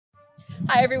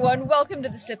Hi everyone, welcome to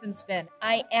the Sip and Spin.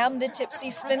 I am the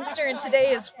Tipsy Spinster and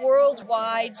today is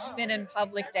Worldwide Spin in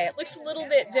Public Day. It looks a little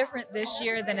bit different this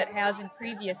year than it has in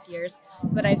previous years,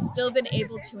 but I've still been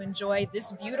able to enjoy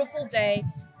this beautiful day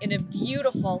in a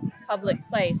beautiful public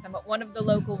place. I'm at one of the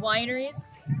local wineries.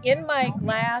 In my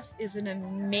glass is an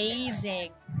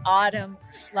amazing autumn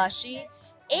slushie,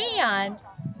 and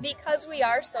because we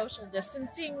are social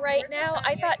distancing right now,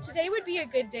 I thought today would be a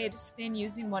good day to spin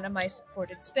using one of my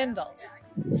supported spindles.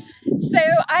 So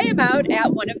I am out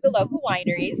at one of the local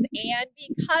wineries, and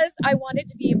because I wanted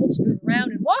to be able to move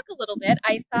around and walk a little bit,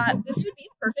 I thought this would be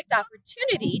a perfect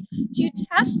opportunity to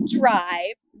test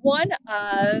drive one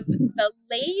of the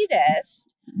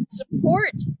latest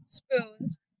support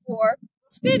spoons for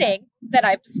spinning that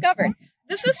I've discovered.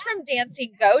 This is from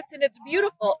Dancing Goats, and it's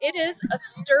beautiful. It is a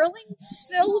sterling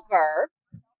silver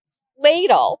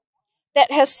ladle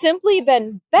that has simply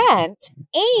been bent,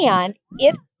 and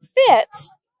it fits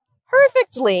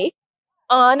perfectly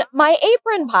on my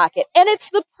apron pocket, and it's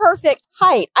the perfect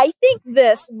height. I think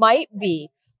this might be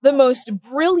the most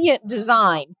brilliant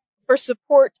design for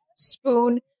support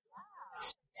spoons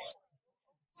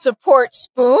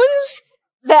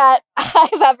that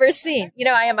I've ever seen. You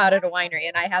know, I am out at a winery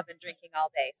and I have been drinking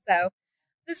all day. So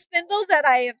the spindle that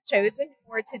I have chosen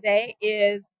for today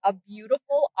is a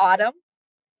beautiful autumn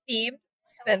themed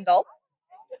spindle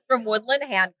from Woodland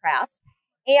Handcrafts.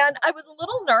 And I was a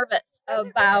little nervous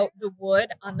about the wood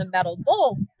on the metal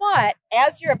bowl, but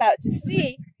as you're about to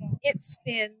see, it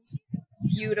spins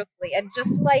beautifully. And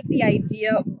just like the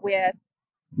idea with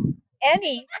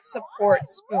any support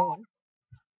spoon,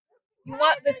 you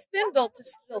want the spindle to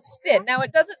still spin. Now,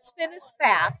 it doesn't spin as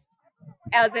fast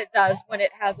as it does when it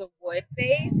has a wood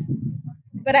base,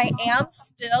 but I am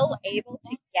still able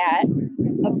to get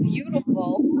a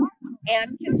beautiful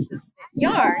and consistent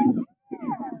yarn.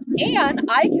 And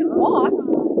I can walk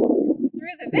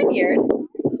through the vineyard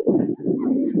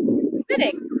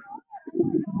spinning.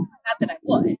 Not that I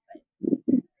would, but.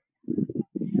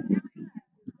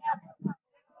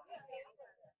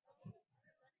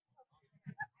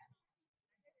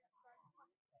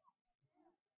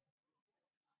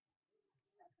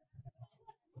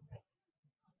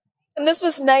 And this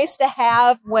was nice to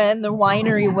have when the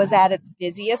winery was at its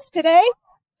busiest today.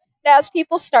 As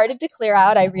people started to clear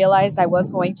out, I realized I was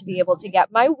going to be able to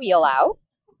get my wheel out.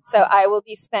 So I will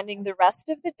be spending the rest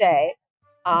of the day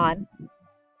on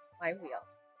my wheel.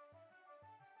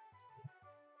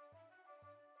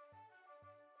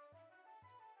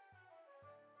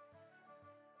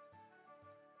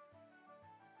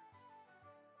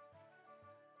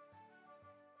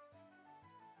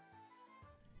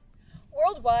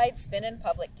 Worldwide Spin in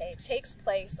Public Day takes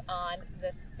place on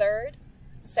the third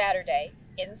Saturday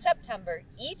in September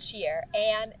each year,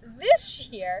 and this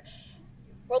year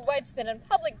Worldwide Spin in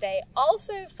Public Day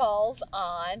also falls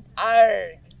on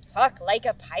Talk Like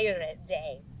a Pirate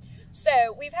Day.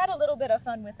 So we've had a little bit of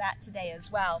fun with that today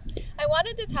as well. I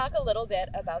wanted to talk a little bit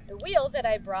about the wheel that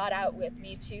I brought out with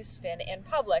me to spin in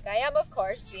public. I am, of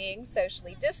course, being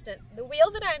socially distant. The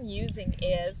wheel that I'm using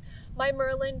is my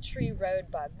Merlin Tree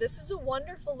Roadbug. This is a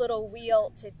wonderful little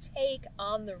wheel to take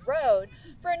on the road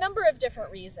for a number of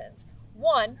different reasons.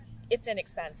 One, it's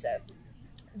inexpensive.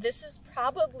 This is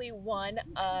probably one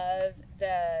of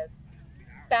the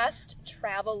best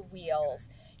travel wheels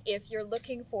if you're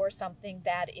looking for something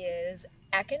that is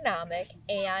economic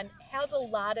and has a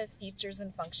lot of features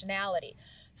and functionality.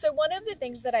 So one of the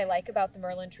things that I like about the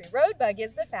Merlin Tree Roadbug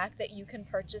is the fact that you can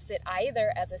purchase it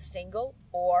either as a single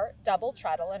or double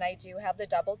treadle, and I do have the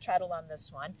double treadle on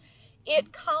this one.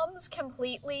 It comes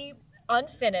completely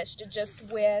unfinished,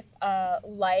 just with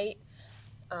light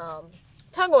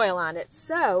tung oil on it.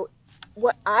 So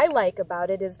what I like about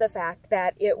it is the fact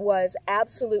that it was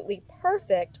absolutely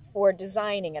perfect for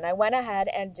designing, and I went ahead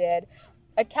and did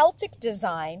a Celtic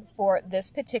design for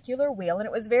this particular wheel, and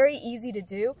it was very easy to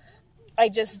do. I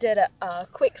just did a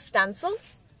quick stencil,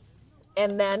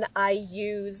 and then I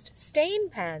used stain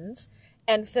pens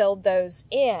and filled those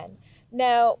in.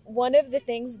 Now, one of the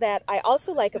things that I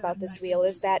also like about this wheel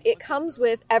is that it comes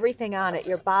with everything on it,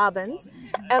 your bobbins,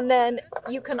 and then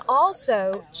you can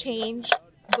also change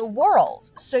the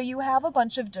whirls. So you have a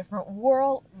bunch of different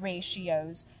whirl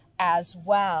ratios as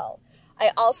well.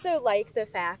 I also like the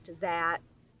fact that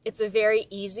it's a very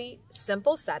easy,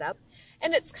 simple setup,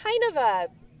 and it's kind of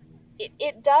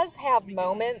it does have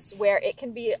moments where it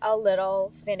can be a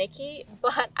little finicky,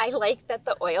 but I like that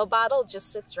the oil bottle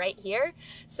just sits right here.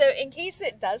 So in case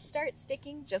it does start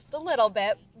sticking just a little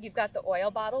bit, you've got the oil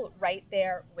bottle right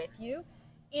there with you.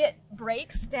 It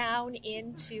breaks down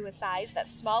into a size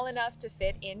that's small enough to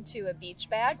fit into a beach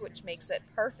bag, which makes it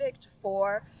perfect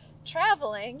for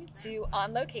traveling to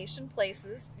on-location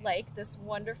places like this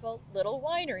wonderful little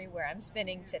winery where I'm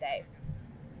spinning today.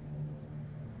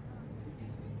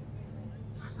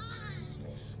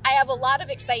 I have a lot of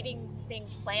exciting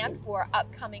things planned for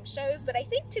upcoming shows, but I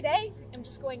think today I'm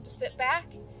just going to sit back,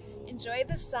 enjoy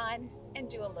the sun, and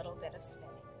do a little bit of spinning.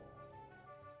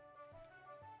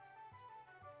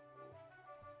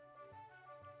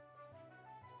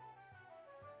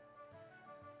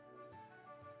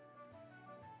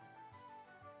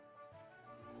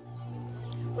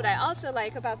 What I also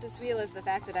like about this wheel is the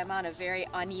fact that I'm on a very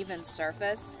uneven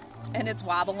surface and it's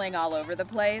wobbling all over the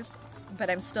place, but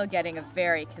I'm still getting a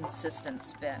very consistent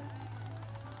spin.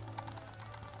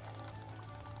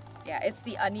 Yeah, it's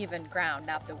the uneven ground,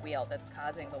 not the wheel, that's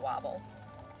causing the wobble.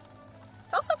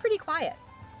 It's also pretty quiet.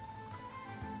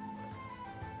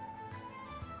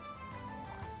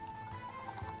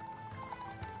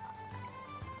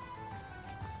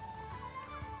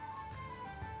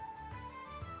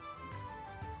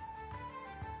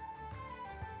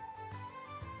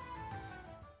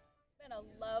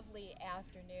 A lovely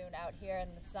afternoon out here in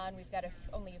the sun. We've got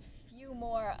only a few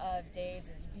more of days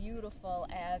as beautiful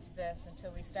as this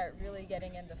until we start really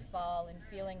getting into fall and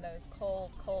feeling those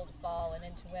cold, cold fall and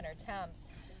into winter temps.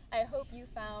 I hope you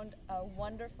found a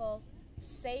wonderful,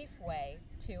 safe way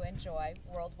to enjoy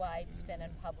Worldwide Spin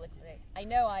in Public. I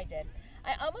know I did.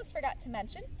 I almost forgot to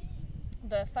mention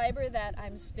the fiber that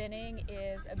I'm spinning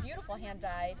is a beautiful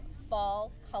hand-dyed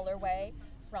fall colorway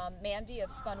from Mandy of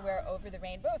Spunware Over the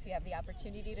Rainbow. If you have the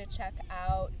opportunity to check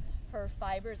out her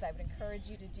fibers, I would encourage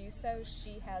you to do so.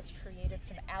 She has created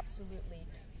some absolutely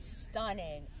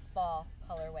stunning fall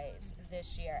colorways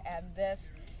this year, and this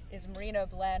is merino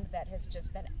blend that has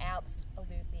just been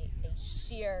absolutely a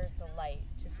sheer delight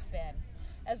to spin.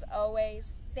 As always,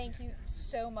 thank you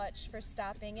so much for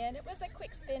stopping in. It was a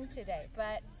quick spin today,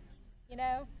 but you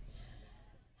know,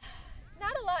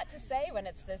 not a lot to say when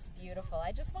it's this beautiful.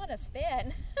 I just want to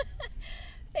spin.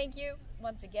 Thank you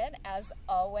once again. As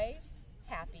always,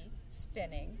 happy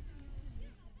spinning.